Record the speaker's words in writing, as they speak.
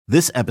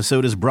This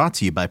episode is brought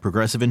to you by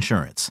Progressive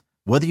Insurance.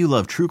 Whether you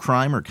love true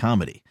crime or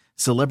comedy,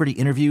 celebrity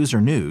interviews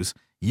or news,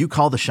 you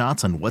call the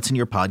shots on what's in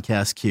your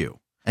podcast queue.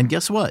 And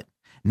guess what?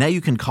 Now you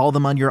can call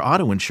them on your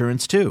auto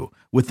insurance too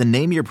with the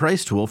Name Your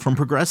Price tool from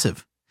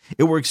Progressive.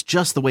 It works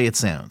just the way it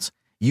sounds.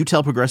 You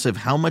tell Progressive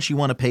how much you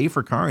want to pay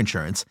for car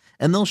insurance,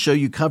 and they'll show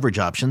you coverage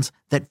options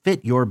that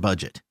fit your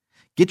budget.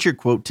 Get your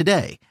quote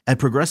today at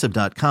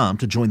Progressive.com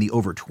to join the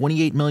over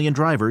 28 million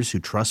drivers who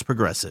trust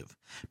Progressive.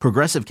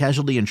 Progressive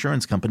Casualty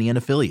Insurance Company and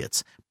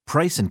Affiliates.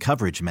 Price and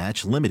coverage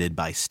match limited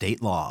by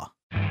state law.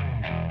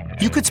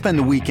 You could spend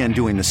the weekend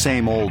doing the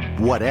same old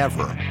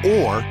whatever,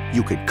 or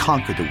you could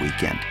conquer the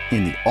weekend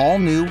in the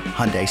all-new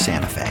Hyundai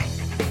Santa Fe.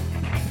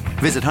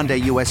 Visit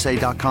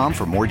HyundaiUSA.com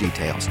for more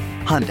details.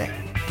 Hyundai,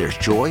 there's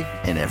joy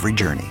in every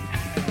journey.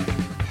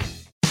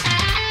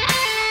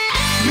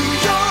 New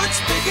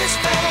York's biggest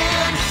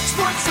fan,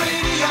 Sports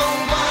Radio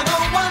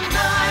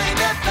 101.9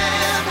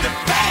 FM, The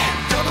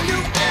Fan,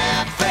 WFAN.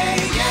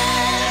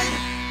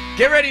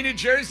 Get ready, New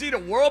Jersey. The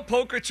World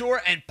Poker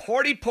Tour and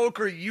Party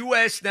Poker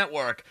US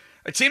Network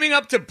are teaming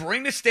up to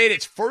bring the state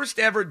its first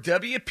ever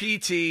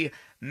WPT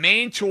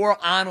main tour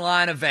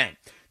online event.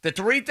 The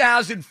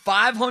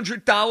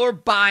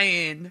 $3,500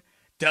 buy-in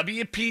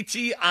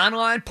WPT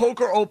Online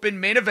Poker Open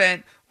main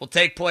event will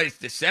take place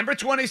December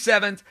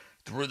 27th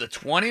through the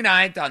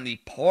 29th on the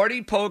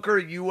Party Poker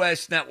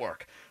US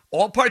Network.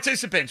 All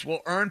participants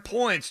will earn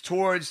points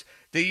towards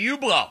the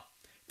UBLO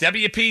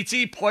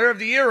WPT Player of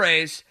the Year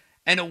race,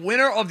 and the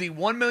winner of the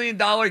 $1 million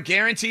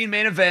guaranteed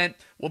main event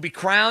will be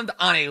crowned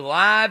on a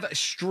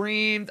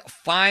live-streamed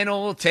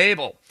final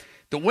table.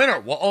 The winner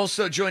will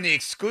also join the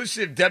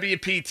exclusive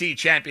WPT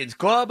Champions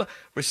Club,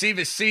 receive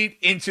a seat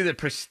into the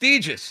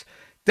prestigious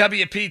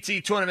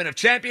WPT Tournament of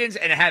Champions,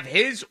 and have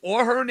his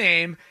or her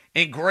name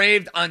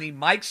engraved on the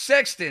Mike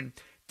Sexton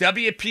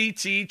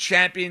WPT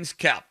Champions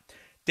Cup.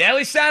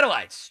 Daily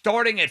satellites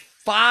starting at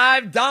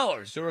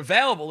 $5 are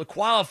available to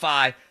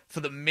qualify for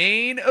the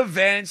main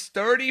event's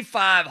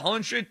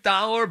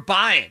 $3,500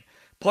 buy-in.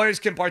 Players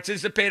can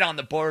participate on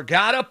the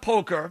Borgata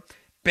Poker,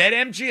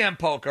 BetMGM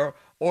Poker,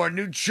 or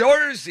New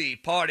Jersey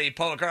Party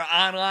Poker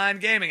online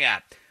gaming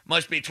app.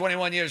 Must be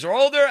 21 years or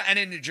older and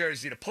in New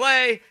Jersey to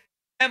play.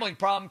 Gambling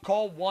problem,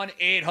 call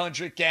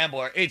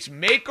 1-800-GAMBLER. It's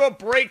make or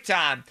break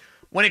time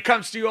when it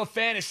comes to your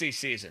fantasy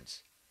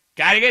seasons.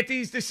 Got to get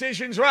these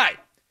decisions right.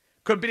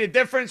 Could be the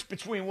difference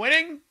between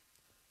winning,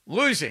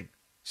 losing.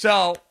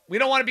 So we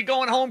don't want to be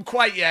going home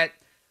quite yet.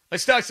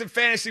 Let's talk some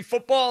fantasy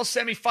football,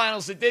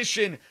 semifinals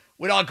edition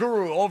with our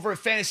guru over at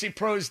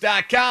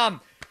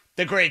fantasypros.com,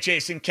 the great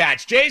Jason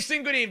Katz.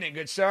 Jason, good evening,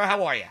 good sir.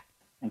 How are you?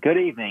 Good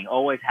evening.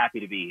 Always happy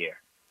to be here.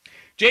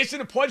 Jason,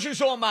 the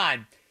pleasure's all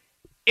mine.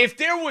 If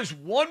there was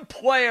one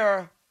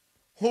player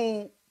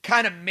who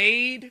kind of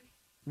made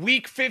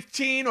week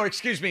 14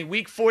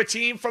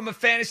 from a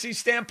fantasy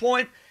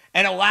standpoint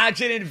and allowed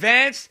you to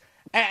advance,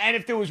 and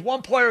if there was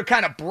one player who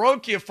kind of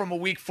broke you from a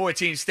week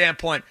 14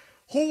 standpoint,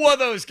 who were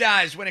those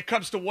guys when it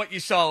comes to what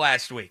you saw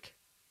last week?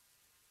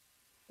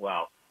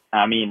 Well,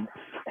 I mean,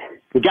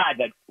 the guy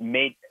that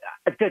made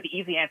 – I think the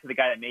easy answer, the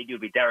guy that made you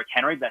would be Derrick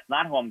Henry, but that's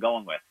not who I'm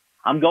going with.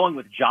 I'm going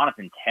with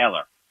Jonathan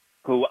Taylor,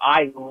 who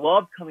I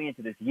loved coming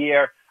into this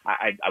year.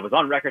 I was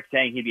on record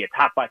saying he'd be a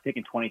top 5 pick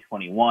in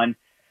 2021.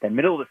 The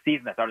middle of the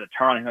season, I started to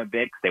turn on him a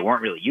bit because they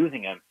weren't really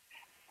using him.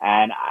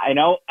 And I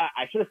know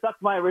I should have stuck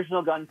to my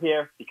original guns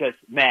here because,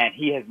 man,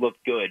 he has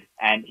looked good,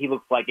 and he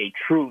looks like a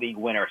true league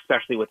winner,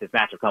 especially with his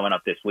matchup coming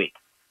up this week.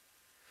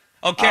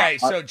 Okay,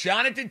 so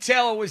Jonathan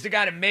Taylor was the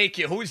guy to make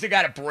you. Who was the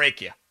guy to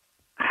break you?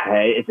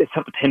 It's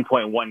tough to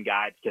pinpoint one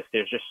guy because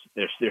there's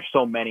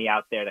so many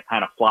out there that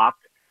kind of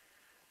flopped.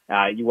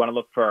 You want to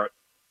look for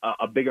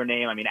a bigger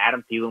name. I mean,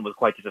 Adam Thielen was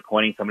quite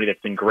disappointing, somebody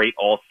that's been great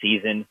all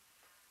season.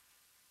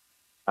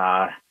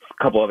 A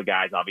couple other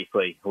guys,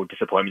 obviously, who were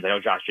disappointments. I know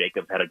Josh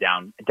Jacobs had a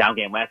down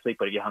game last week,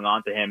 but if you hung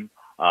on to him,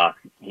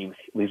 he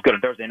was good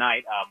on Thursday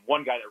night.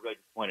 One guy that really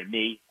disappointed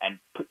me, and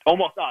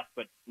almost us,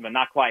 but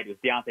not quite, was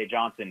Deontay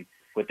Johnson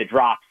with the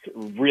drops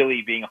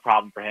really being a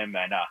problem for him.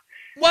 And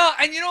well,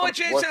 and you know what,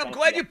 Jason? I'm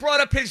glad you brought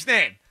up his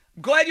name.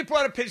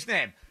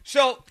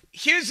 So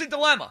here's the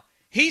dilemma.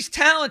 He's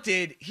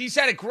talented. He's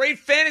had a great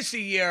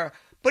fantasy year,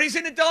 but he's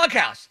in the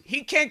doghouse.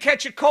 He can't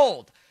catch a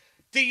cold.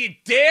 Do you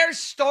dare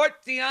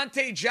start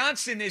Deontay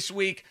Johnson this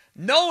week,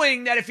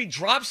 knowing that if he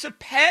drops a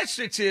pass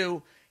or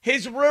two,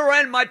 his rear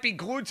end might be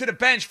glued to the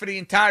bench for the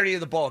entirety of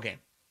the ballgame?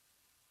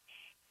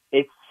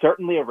 It's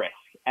certainly a risk,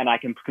 and I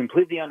can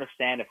completely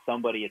understand if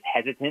somebody is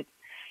hesitant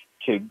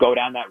to go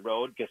down that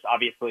road, because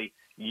obviously,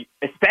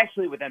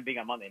 especially with them being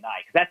on Monday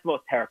night, because that's the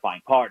most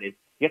terrifying part is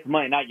you get to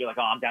Monday night, you're like,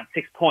 oh, I'm down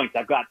 6 points.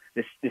 I've got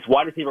this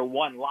wide receiver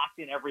one locked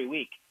in every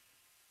week.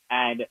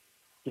 And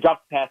he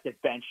drops the pass, gets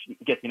bench,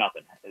 gets you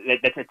nothing.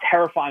 That's a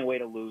terrifying way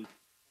to lose.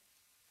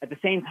 At the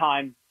same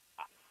time,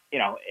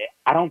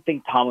 I don't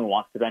think Tomlin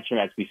wants to bench him,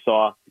 as we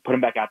saw. He put him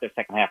back out there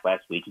second half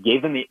last week. He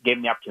gave him the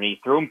opportunity,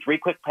 threw him 3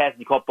 quick passes,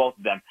 he caught both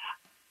of them.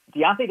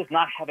 Deontay does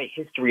not have a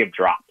history of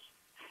drops.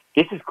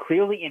 This is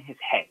clearly in his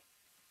head.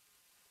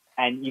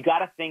 And you got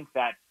to think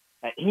that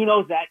He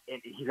knows that.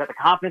 And he's got the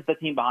confidence of the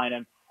team behind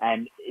him,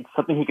 and it's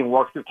something he can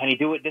work through. Can he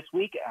do it this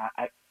week?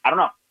 I don't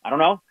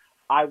know.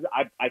 I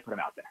put him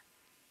out there.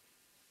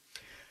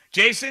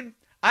 Jason,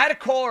 I had a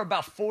caller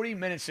about 40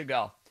 minutes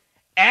ago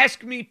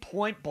ask me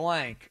point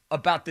blank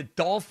about the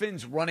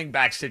Dolphins running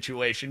back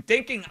situation,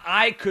 thinking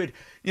I could,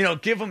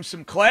 give him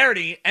some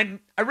clarity, and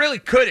I really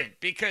couldn't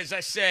because I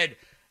said,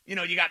 you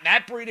got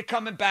Matt Breida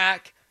coming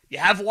back, you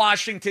have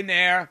Washington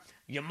there,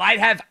 you might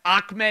have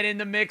Ahmed in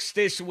the mix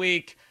this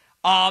week,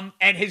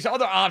 and his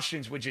other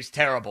options were just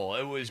terrible.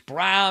 It was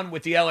Brown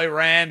with the LA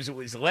Rams, it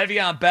was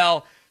Le'Veon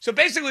Bell. So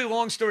basically,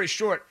 long story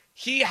short,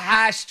 he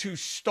has to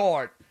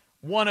start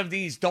one of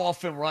these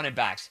Dolphin running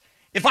backs.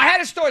 If I had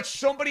to start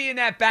somebody in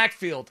that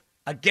backfield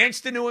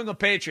against the New England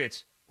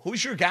Patriots,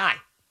 who's your guy?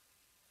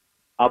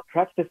 I'll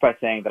preface this by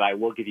saying that I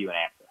will give you an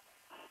answer.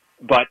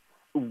 But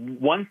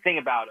one thing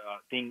about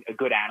being a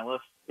good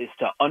analyst is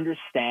to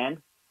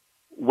understand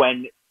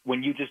when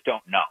you just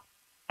don't know.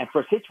 And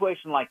for a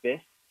situation like this,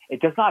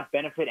 it does not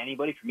benefit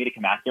anybody for me to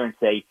come out here and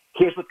say,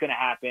 here's what's going to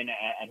happen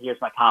and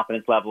here's my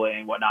confidence level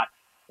and whatnot.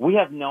 We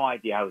have no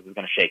idea how this is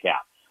going to shake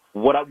out.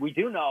 What we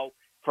do know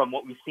from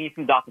what we've seen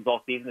from Dolphins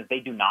all season is they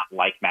do not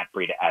like Matt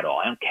Breida at all.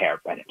 I don't care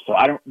about him. So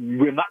I'm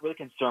not really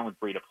concerned with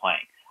Breida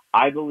playing.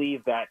 I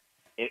believe that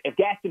if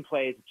Gaston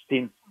plays, which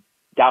seems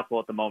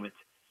doubtful at the moment,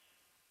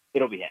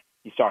 it'll be him.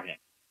 You start him.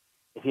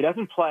 If he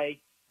doesn't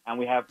play and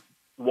we have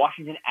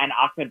Washington and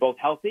Ahmed both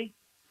healthy,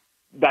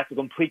 that's a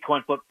complete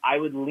coin flip. I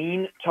would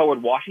lean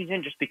toward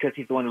Washington just because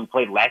he's the one who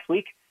played last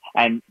week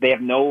and they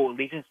have no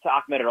allegiance to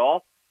Ahmed at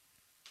all.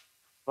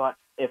 But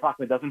if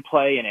Ahmed doesn't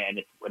play and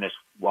it's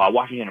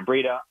Washington and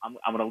Breida, I'm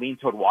going to lean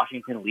toward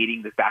Washington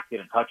leading this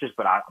backfield in touches,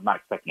 but I'm not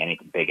expecting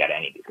anything big out of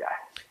any of these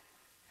guys.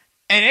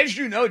 And as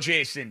you know,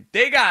 Jason,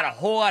 they got a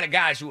whole lot of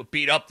guys who were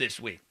beat up this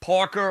week.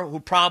 Parker, who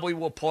probably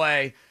will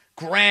play.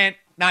 Grant,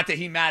 not that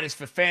he matters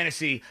for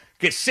fantasy.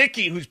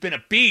 Gesicki, who's been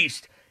a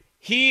beast.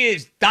 He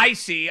is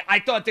dicey. I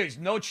thought there's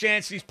no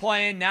chance he's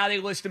playing. Now they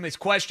list him as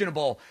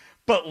questionable.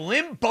 But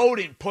Lynn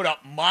Bowden put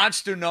up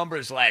monster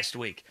numbers last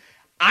week.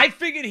 I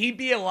figured he'd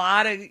be a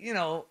lot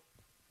of,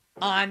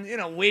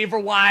 on, waiver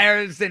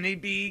wires, and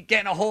he'd be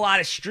getting a whole lot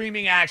of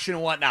streaming action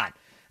and whatnot.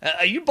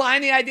 Are you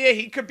buying the idea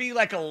he could be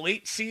like a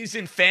late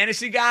season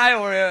fantasy guy,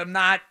 or I'm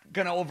not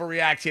going to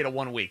overreact here to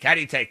 1 week? How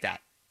do you take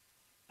that?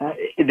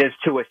 There's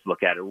two ways to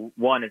look at it.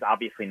 One is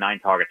obviously 9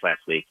 targets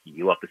last week.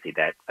 You love to see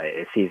that.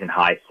 A season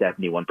high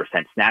 71%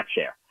 snap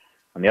share.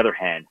 On the other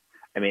hand,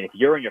 I mean, if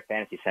you're in your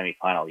fantasy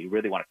semifinal, you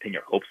really want to pin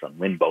your hopes on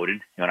Lynn Bowden.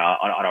 On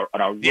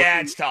a rookie. Yeah,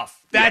 it's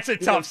tough. That's a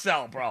tough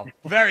sell, bro.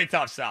 Very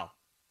tough sell.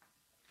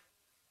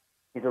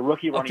 He's a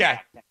rookie running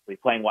back,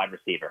 playing wide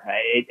receiver.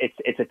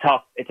 It's a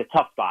tough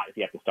spot if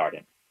you have to start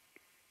him.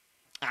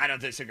 I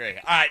don't disagree.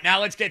 All right, now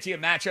let's get to your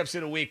matchups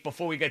of the week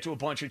before we get to a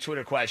bunch of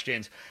Twitter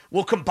questions.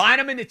 We'll combine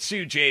them into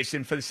two,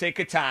 Jason, for the sake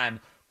of time.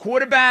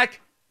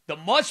 Quarterback, the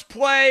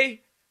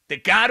must-play, the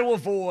got to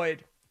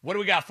avoid. What do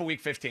we got for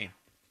Week 15?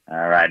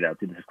 All right, I'll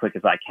do this as quick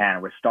as I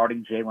can. We're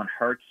starting Jalen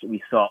Hurts.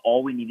 We saw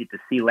all we needed to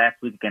see last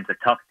week against a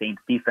tough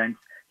Saints defense.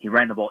 He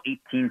ran the ball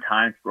 18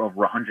 times for over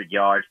 100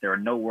 yards. There are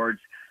no words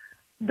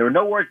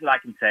that I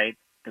can say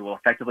that will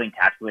effectively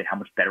encapsulate how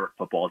much better at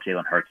football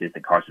Jalen Hurts is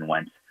than Carson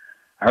Wentz.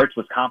 Hurts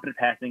was confident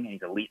passing, and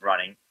he's elite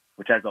running,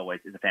 which, as always,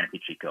 is a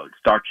fantasy cheat code.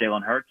 Start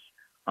Jalen Hurts.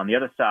 On the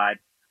other side,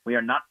 we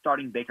are not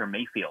starting Baker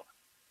Mayfield.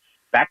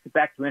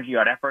 Back-to-back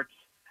 200-yard efforts,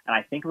 and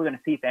I think we're going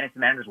to see fantasy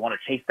managers want to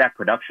chase that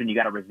production. You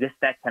got to resist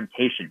that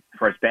temptation.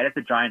 For as bad as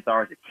the Giants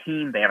are as a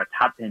team, they have a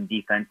top 10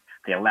 defense.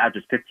 They allow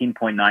just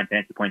 15.9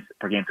 fantasy points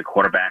per game to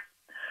quarterbacks.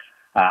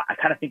 I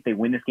kind of think they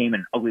win this game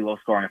in an ugly,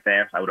 low-scoring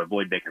affair, so I would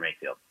avoid Baker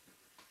Mayfield.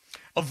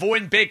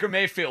 Avoiding Baker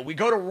Mayfield. We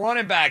go to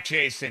running back,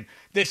 Jason.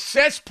 The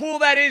cesspool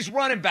that is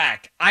running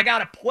back. I got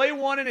to play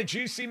one in a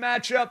juicy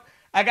matchup.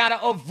 I got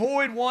to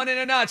avoid one in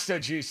a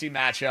not-so-juicy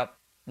matchup.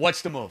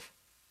 What's the move?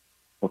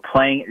 We're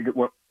playing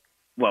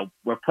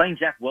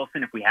Jeff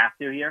Wilson if we have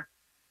to here.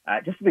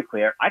 Just to be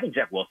clear, I think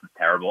Jeff Wilson's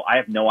terrible. I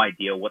have no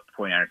idea what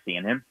the 49ers see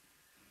in him.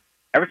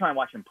 Every time I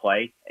watch him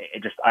play,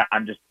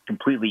 I'm just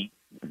completely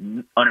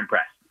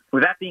unimpressed.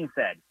 With that being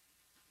said,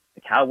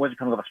 the Cowboys are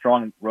coming off a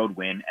strong road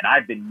win, and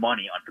I've been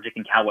money on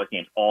predicting Cowboys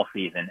games all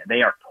season.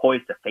 They are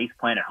poised to face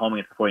plant at home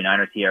against the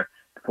 49ers here.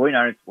 The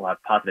 49ers will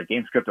have positive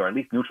game script, or at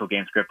least neutral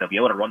game script. They'll be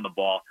able to run the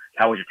ball.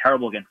 Cowboys are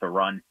terrible against the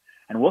run.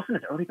 And Wilson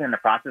has already been in the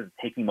process of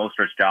taking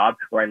Mostert's job,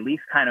 or at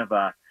least kind of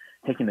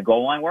taking the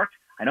goal line work.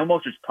 I know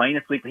Mostert's playing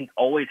this week, but he's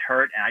always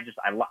hurt, and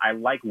I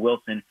like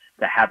Wilson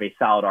to have a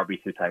solid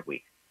RB2 type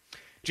week.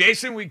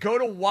 Jason, we go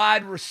to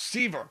wide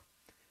receiver.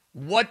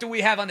 What do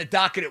we have on the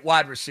docket at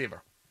wide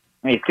receiver?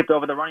 Hey, you skipped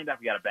over the running back.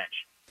 We got a bench.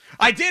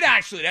 I did,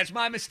 actually. That's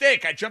my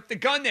mistake. I jumped the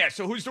gun there.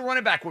 So who's the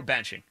running back we're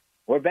benching?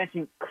 We're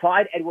benching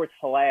Clyde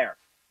Edwards-Helaire.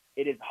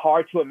 It is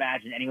hard to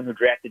imagine anyone who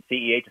drafted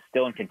CEH is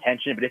still in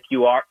contention, but if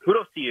you are,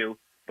 kudos to you,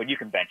 but you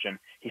can bench him.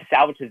 He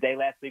salvaged his day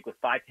last week with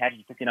 5 catches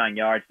and 59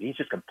 yards, but he's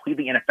just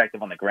completely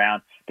ineffective on the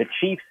ground. The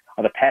Chiefs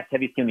are the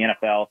pass-heavy team in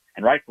the NFL,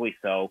 and rightfully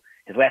so.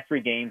 His last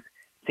 3 games,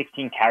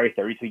 16 carries,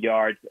 32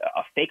 yards,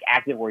 a fake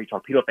active where he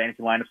torpedoed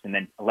fantasy lineups, and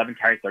then 11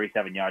 carries,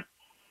 37 yards.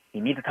 He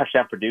needs a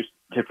touchdown to produce,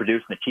 and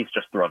the Chiefs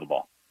just throw the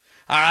ball.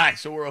 All right,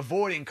 so we're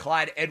avoiding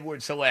Clyde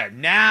Edwards-Helaire.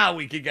 Now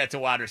we can get to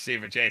wide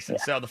receiver, Jason.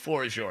 Yeah. So the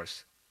floor is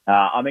yours.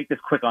 I'll make this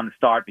quick on the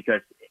start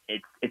because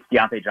it's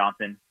Deontay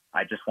Johnson.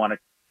 I just want to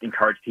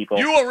encourage people.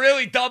 You are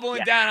really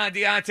doubling down on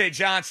Deontay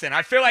Johnson.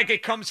 I feel like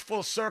it comes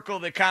full circle,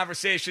 the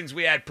conversations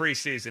we had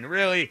preseason.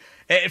 Really,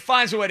 it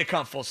finds a way to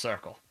come full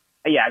circle.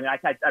 Yeah, I mean,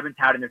 I've been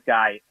touting this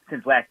guy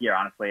since last year.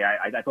 Honestly,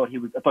 I thought he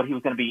was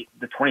going to be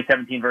the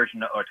 2017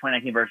 version or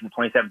 2019 version of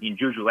 2017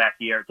 Juju last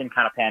year. It didn't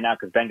kind of pan out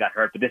because Ben got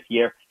hurt. But this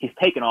year, he's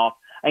taken off.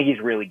 I think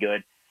he's really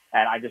good,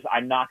 and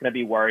I'm not going to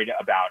be worried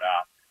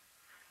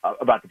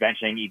about the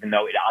benching, even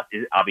though it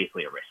is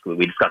obviously a risk.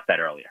 We discussed that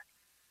earlier.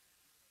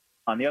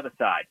 On the other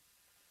side,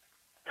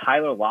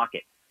 Tyler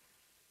Lockett.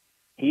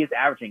 He is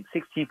averaging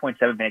 16.7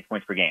 fantasy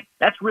points per game.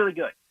 That's really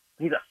good.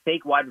 He's a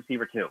fake wide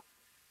receiver too.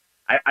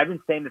 I've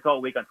been saying this all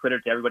week on Twitter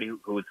to everybody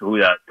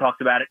who talks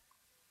about it.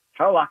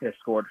 Tyler Lockett has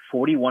scored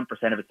 41%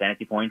 of his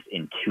fantasy points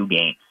in 2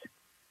 games.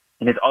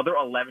 In his other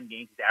 11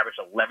 games, he's averaged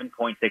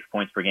 11.6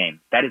 points per game.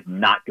 That is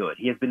not good.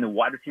 He has been the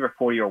wide receiver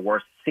 40 or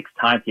worse 6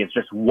 times. He has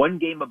just 1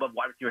 game above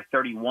wide receiver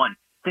 31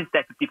 since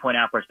that 50-point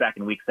outburst back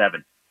in Week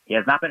 7. He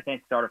has not been a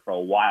fantasy starter for a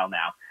while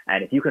now,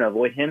 and if you can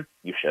avoid him,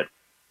 you should.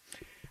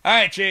 All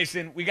right,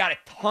 Jason, we got a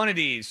ton of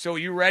these. So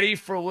you ready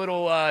for a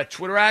little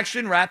Twitter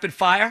action, rapid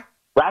fire?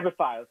 Rapid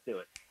fire, let's do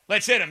it.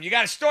 Let's hit them. You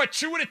got to start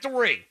 2 of the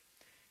 3.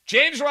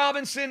 James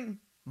Robinson,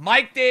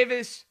 Mike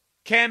Davis,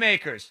 Cam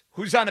Akers.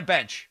 Who's on the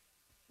bench?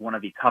 One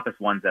of the toughest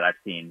ones that I've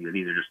seen.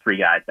 These are just 3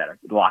 guys that are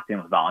locked in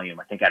with volume.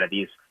 I think out of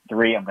these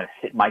 3, I'm going to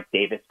sit Mike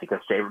Davis because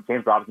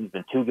James Robinson's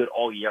been too good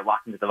all year,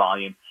 locked into the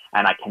volume,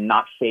 and I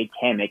cannot fade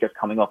Cam Akers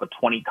coming off a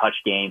 20-touch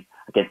game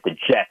against the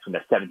Jets when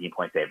they're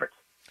 17-point favorites.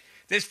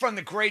 This is from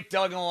the great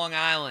Doug in Long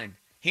Island.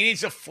 He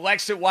needs a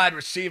flex at wide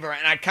receiver,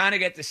 and I kind of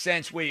get the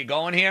sense where you're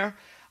going here.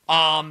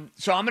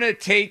 So I'm going to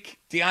take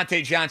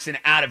Deontay Johnson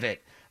out of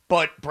it.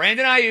 But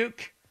Brandon Ayuk,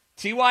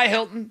 T.Y.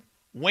 Hilton,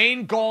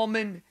 Wayne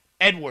Gallman,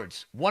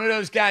 Edwards. One of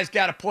those guys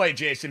got to play,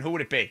 Jason. Who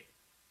would it be?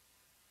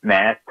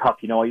 Man, that's tough.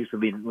 I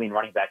usually lean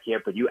running back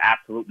here, but you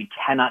absolutely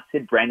cannot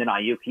sit Brandon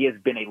Ayuk. He has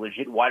been a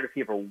legit wide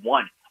receiver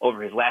 1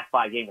 over his last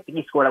 5 games. I think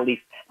he scored at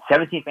least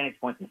 17 fantasy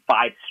points in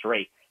 5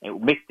 straight. It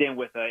mixed in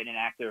with an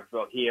inactive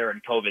here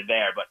and COVID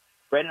there. But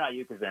Brandon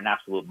Ayuk has been an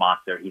absolute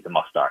monster. He's a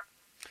must-start.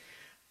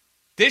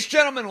 This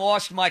gentleman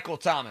lost Michael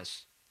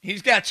Thomas.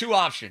 He's got 2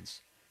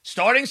 options.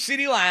 Starting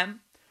CeeDee Lamb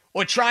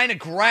or trying to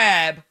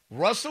grab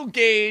Russell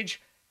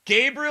Gage,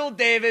 Gabriel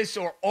Davis,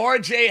 or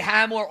R.J.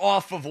 Hamler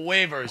off of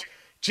waivers.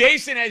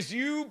 Jason, as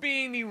you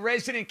being the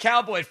resident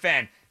Cowboy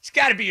fan, it's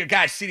got to be your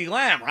guy CeeDee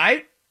Lamb,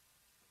 right?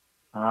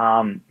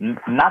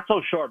 Not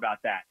so sure about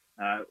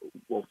that.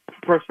 Well,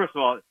 first of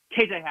all,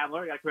 KJ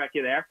Hamler, I got to correct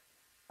you there.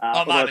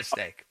 My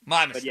mistake.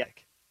 My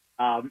mistake.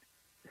 Yeah,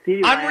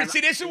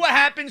 see, this is what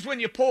happens when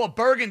you pull a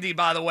Burgundy,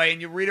 by the way,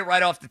 and you read it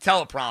right off the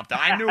teleprompter.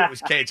 I knew it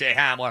was KJ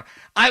Hamler.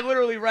 I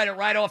literally read it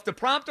right off the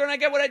prompter, and I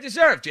get what I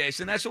deserve,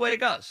 Jason. That's the way it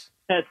goes.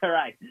 That's all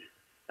right.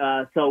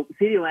 So,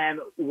 CeeDee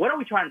Lamb, what are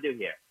we trying to do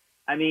here?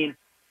 I mean,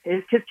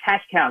 his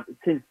catch count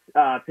since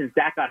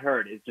Dak got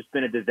hurt has just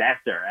been a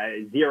disaster.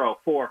 0,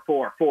 4,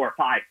 4, 4,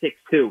 5, 6,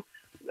 2.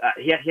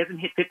 He hasn't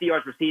hit 50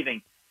 yards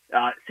receiving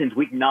since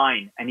Week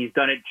 9, and he's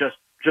done it just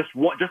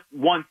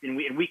once in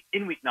Week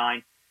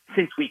 9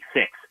 since Week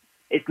 6.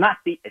 It's not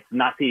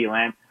CeeDee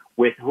Lamb.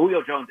 With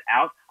Julio Jones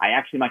out, I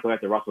actually might go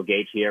after Russell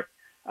Gage here.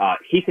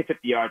 He's hit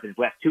 50 yards in his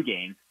last 2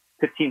 games,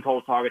 15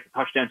 total targets, a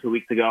touchdown 2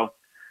 weeks ago.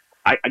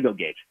 I go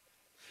Gage.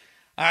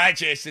 All right,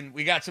 Jason,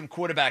 we got some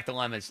quarterback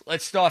dilemmas.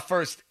 Let's start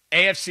first,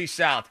 AFC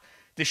South.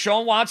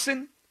 Deshaun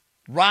Watson,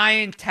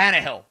 Ryan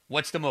Tannehill.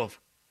 What's the move?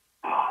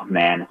 Oh,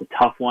 man, it's a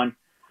tough one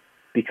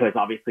because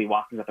obviously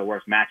Watson's got the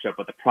worst matchup.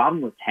 But the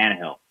problem with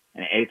Tannehill,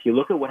 and if you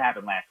look at what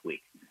happened last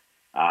week,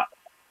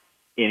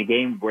 in a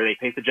game where they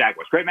faced the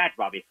Jaguars, great matchup,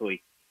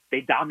 obviously,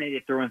 they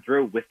dominated through and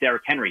through with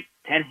Derrick Henry.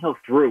 Tannehill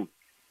threw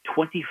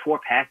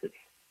 24 passes.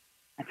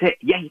 That's it.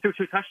 Yeah, he threw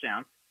 2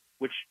 touchdowns,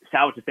 which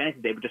salvaged the fantasy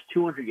day, but just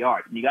 200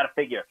 yards. And you got to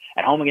figure,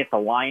 at home against the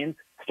Lions,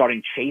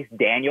 starting Chase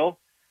Daniel,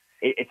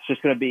 it's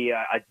just going to be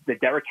the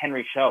Derrick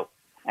Henry show.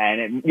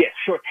 And yeah,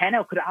 sure,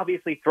 Tannehill could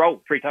obviously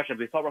throw 3 touchdowns.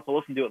 We saw Russell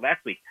Wilson do it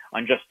last week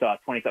on just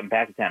 20-something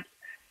pass attempts.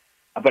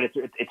 But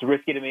it's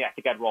risky to me. I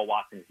think I'd roll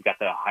Watson. He's got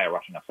the higher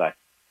rushing upside.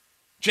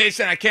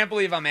 Jason, I can't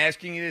believe I'm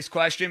asking you this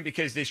question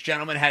because this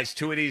gentleman has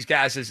 2 of these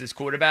guys as his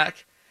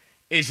quarterback.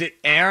 Is it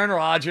Aaron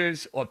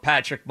Rodgers or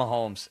Patrick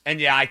Mahomes?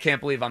 And yeah, I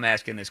can't believe I'm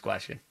asking this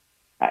question.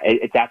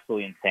 It's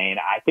absolutely insane.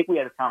 I think we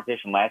had this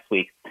conversation last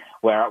week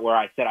where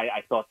I said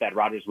I thought that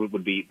Rodgers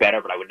would be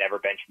better, but I would never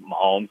bench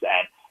Mahomes,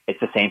 and it's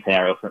the same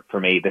scenario for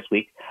me this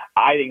week.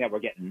 I think that we're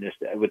getting this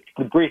with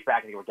the brief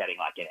back. I think we're getting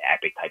like an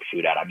epic type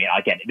shootout. I mean,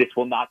 again, this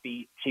will not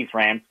be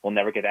Chiefs-Rams. We'll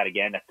never get that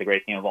again. That's the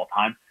greatest game of all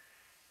time.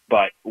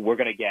 But we're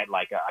going to get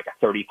like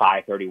a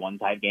 35-31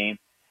 type game,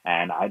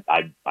 and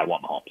I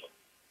want Mahomes.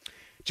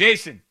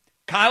 Jason,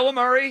 Kyler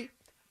Murray,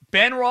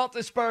 Ben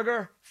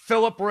Roethlisberger,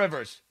 Phillip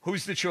Rivers.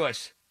 Who's the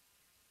choice?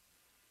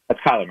 That's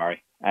Kyler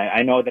Murray.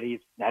 I know that he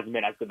hasn't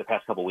been as good the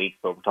past couple of weeks,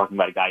 but we're talking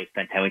about a guy who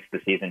spent 10 weeks of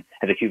the season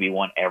as a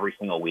QB1 every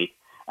single week.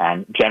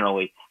 And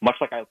generally, much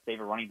like I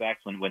favor running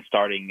backs when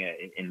starting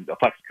in a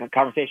flex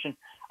conversation,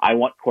 I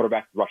want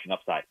quarterbacks with rushing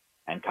upside,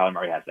 and Kyler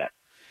Murray has that.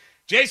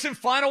 Jason,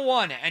 final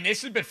one, and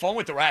this has been fun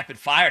with the rapid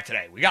fire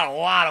today. We got a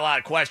lot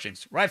of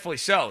questions, rightfully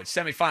so. It's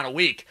semifinal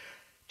week.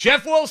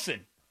 Jeff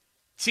Wilson,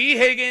 T.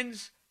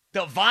 Higgins,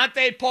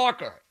 Devontae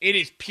Parker. It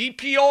is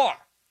PPR.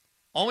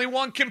 Only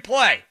one can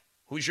play.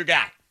 Who's your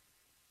guy?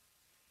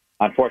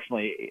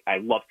 Unfortunately, I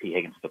love T.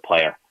 Higgins as a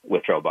player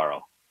with Joe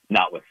Burrow,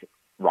 not with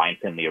Ryan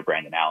Finley or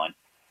Brandon Allen.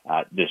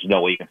 There's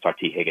no way you can start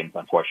T. Higgins,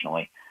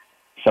 unfortunately.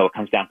 So it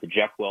comes down to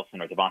Jeff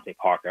Wilson or Devontae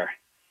Parker.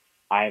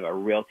 I have a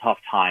real tough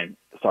time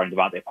starting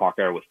Devontae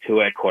Parker with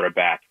Tua at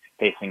quarterback,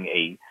 facing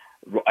a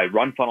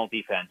run funnel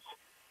defense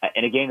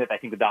in a game that I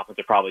think the Dolphins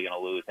are probably going to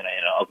lose in an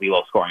ugly,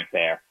 low-scoring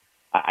affair.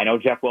 I know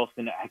Jeff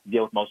Wilson has to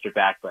deal with Mostert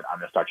back, but I'm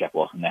going to start Jeff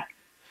Wilson there.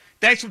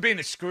 Thanks for being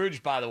the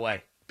Scrooge, by the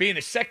way. Being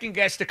the second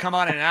guest to come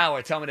on in an hour,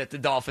 tell me that the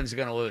Dolphins are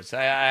going to lose.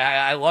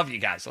 I love you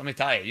guys. Let me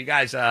tell you, you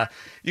guys are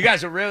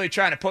really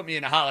trying to put me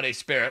in the holiday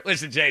spirit.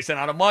 Listen, Jason,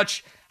 on a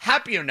much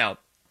happier note,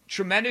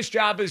 tremendous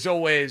job as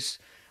always.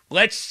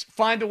 Let's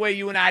find a way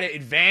you and I to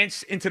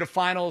advance into the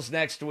finals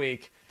next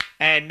week.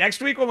 And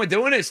next week when we're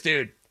doing this,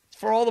 dude, it's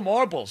for all the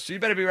marbles. So you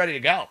better be ready to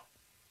go.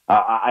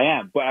 I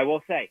am, but I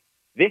will say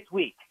this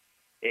week.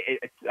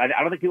 I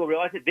don't think people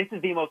realize it. This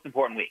is the most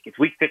important week. It's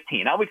week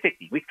 15, not week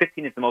 16. Week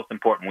 15 is the most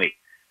important week.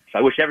 So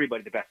I wish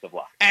everybody the best of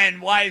luck.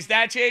 And why is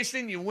that,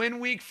 Jason? You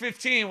win week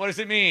 15. What does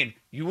it mean?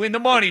 You win the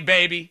money,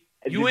 baby.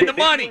 You win the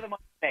money.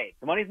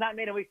 The money's not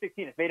made in week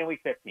 16. It's made in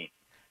week 15.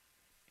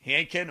 He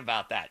ain't kidding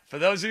about that. For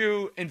those of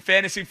you in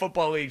fantasy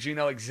football leagues, you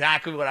know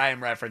exactly what I am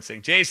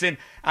referencing. Jason,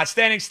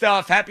 outstanding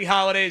stuff. Happy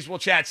holidays. We'll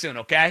chat soon,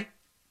 okay?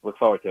 Look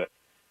forward to it.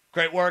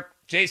 Great work.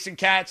 Jason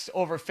Katz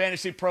over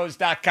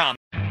fantasypros.com.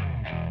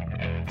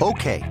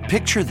 Okay,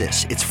 picture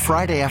this. It's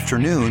Friday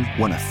afternoon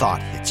when a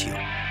thought hits you.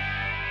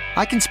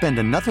 I can spend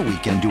another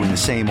weekend doing the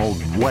same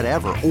old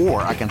whatever,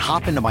 or I can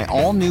hop into my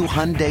all-new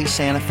Hyundai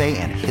Santa Fe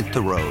and hit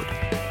the road.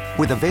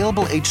 With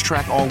available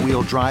H-Track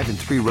all-wheel drive and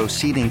 3-row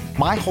seating,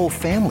 my whole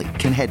family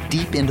can head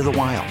deep into the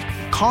wild.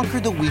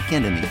 Conquer the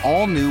weekend in the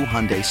all-new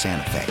Hyundai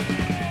Santa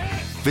Fe.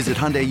 Visit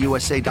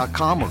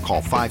HyundaiUSA.com or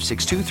call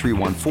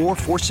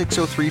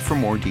 562-314-4603 for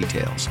more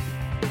details.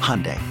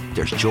 Hyundai,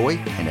 there's joy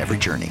in every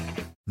journey.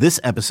 This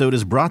episode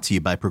is brought to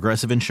you by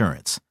Progressive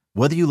Insurance.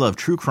 Whether you love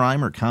true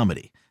crime or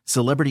comedy,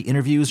 celebrity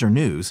interviews or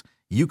news,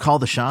 you call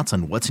the shots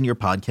on what's in your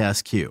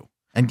podcast queue.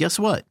 And guess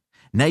what?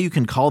 Now you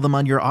can call them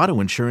on your auto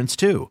insurance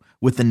too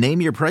with the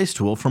Name Your Price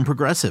tool from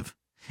Progressive.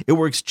 It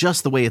works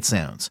just the way it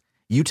sounds.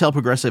 You tell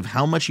Progressive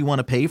how much you want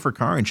to pay for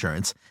car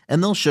insurance,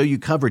 and they'll show you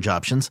coverage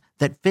options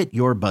that fit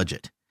your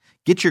budget.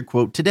 Get your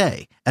quote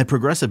today at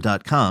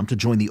Progressive.com to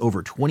join the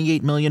over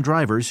 28 million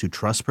drivers who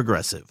trust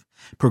Progressive.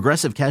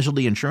 Progressive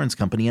Casualty Insurance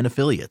Company and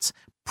Affiliates.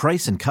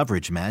 Price and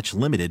coverage match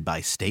limited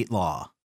by state law.